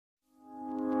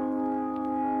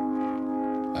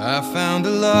I found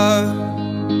a love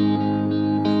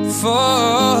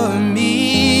for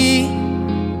me.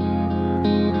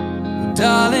 Well,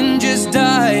 darling, just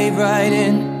dive right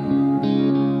in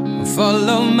and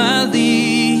follow my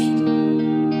lead.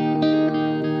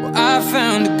 Well, I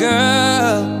found a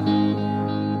girl,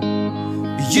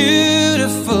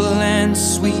 beautiful and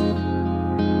sweet.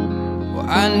 Well,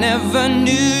 I never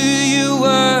knew you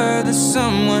were the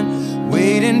someone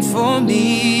waiting for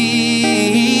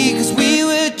me. 'Cause we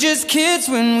were just kids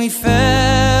when we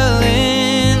fell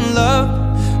in love,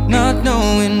 not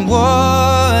knowing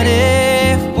what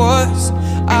it was.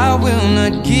 I will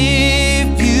not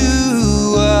give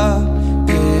you up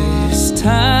this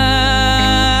time.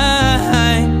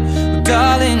 Well,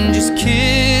 darling, just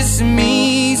kiss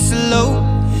me slow.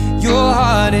 Your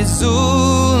heart is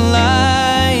all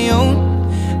I own,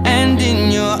 and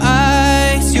in your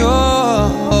eyes you're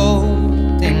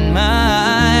holding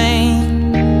mine.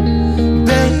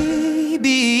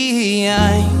 Baby,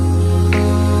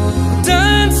 I'm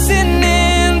dancing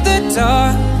in the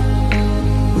dark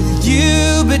with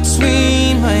you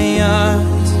between my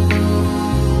arms,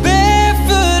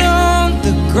 barefoot on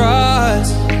the grass.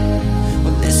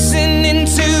 We're listening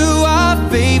to our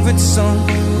favorite song.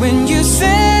 When you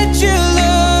said you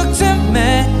looked a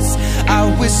mess, I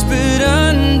whispered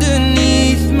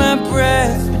underneath my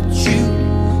breath, but you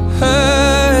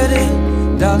heard it.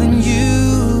 Darling, you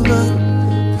look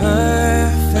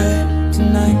perfect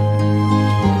tonight.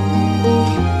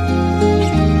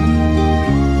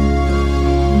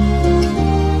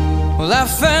 Well, I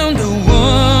found a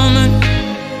woman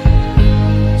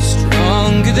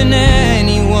stronger than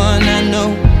anyone I know.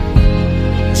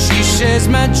 She shares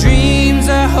my dreams.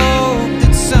 I hope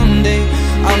that someday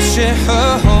I'll share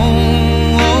her home.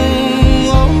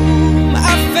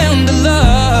 I found a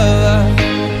love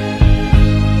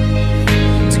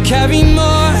to carry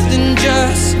more than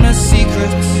just my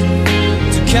secrets,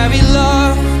 to carry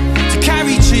love